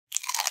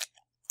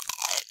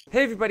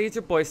Hey everybody, it's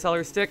your boy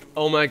Celerystick.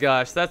 Oh my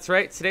gosh, that's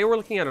right. Today we're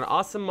looking at an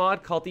awesome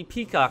mod called the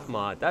Peacock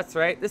mod. That's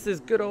right. This is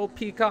good old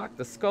Peacock,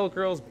 the Skull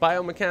Girl's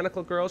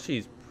biomechanical girl.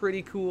 She's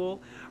pretty cool.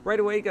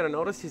 Right away, you gotta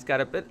notice she's got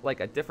a bit like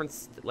a different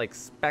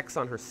specs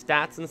on her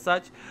stats and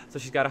such. So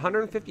she's got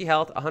 150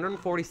 health,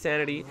 140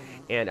 sanity,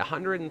 and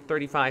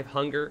 135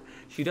 hunger.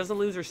 She doesn't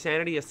lose her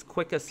sanity as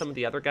quick as some of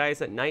the other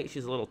guys at night.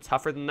 She's a little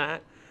tougher than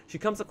that. She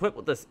comes equipped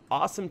with this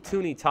awesome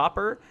Toonie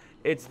topper.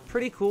 It's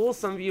pretty cool.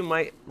 Some of you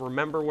might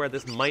remember where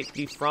this might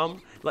be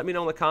from. Let me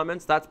know in the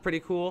comments. That's pretty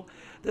cool.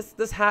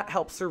 This hat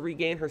helps her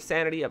regain her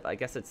sanity of, I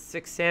guess it's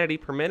 6 sanity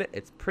per minute.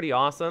 It's pretty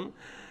awesome.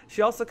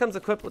 She also comes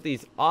equipped with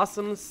these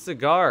awesome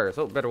cigars.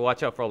 Oh, better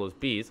watch out for all those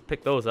bees.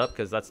 Pick those up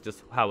because that's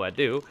just how I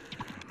do.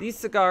 These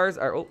cigars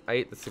are... Oh, I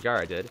ate the cigar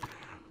I did.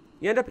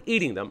 You end up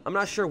eating them. I'm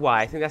not sure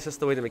why. I think that's just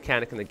the way the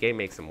mechanic in the game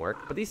makes them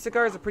work. But these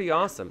cigars are pretty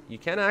awesome. You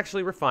can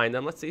actually refine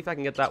them. Let's see if I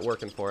can get that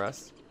working for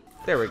us.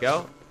 There we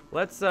go.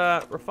 Let's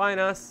refine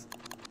us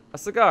a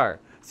cigar.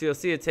 So you'll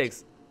see it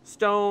takes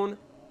stone,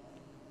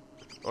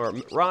 or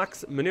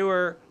rocks,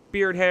 manure,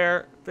 beard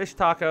hair, fish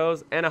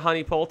tacos, and a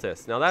honey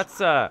poultice. Now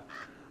that's a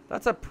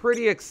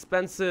pretty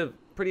expensive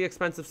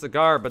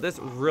cigar, but this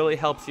really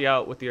helps you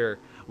out with your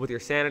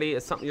sanity.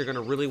 It's something you're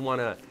gonna really want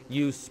to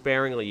use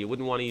sparingly. You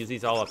wouldn't want to use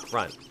these all up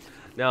front.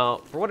 Now,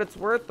 for what it's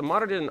worth, the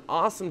modder did an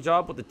awesome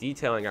job with the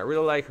detailing. I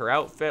really like her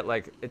outfit.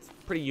 Like, it's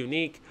pretty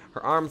unique.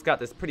 Her arm's got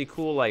this pretty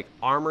cool, like,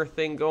 armor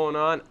thing going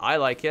on. I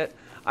like it.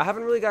 I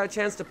haven't really got a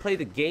chance to play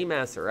the game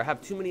as her. I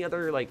have too many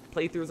other, like,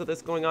 playthroughs of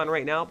this going on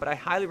right now, but I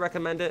highly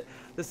recommend it.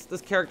 This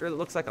character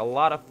looks like a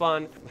lot of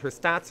fun. Her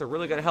stats are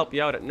really going to help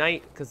you out at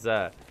night because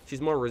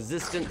she's more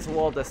resistant to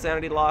all the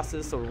sanity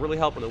losses, so really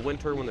help in the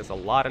winter when there's a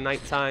lot of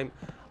nighttime.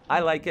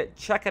 I like it.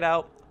 Check it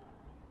out.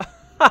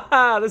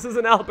 This is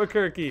an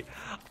Albuquerque.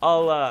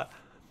 I'll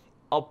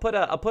put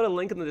a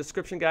link in the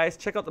description, guys.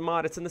 Check out the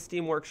mod. It's in the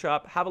Steam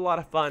Workshop. Have a lot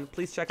of fun.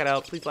 Please check it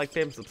out. Please like,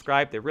 favorite,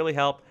 subscribe. They really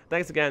help.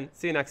 Thanks again.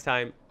 See you next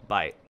time.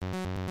 Bye.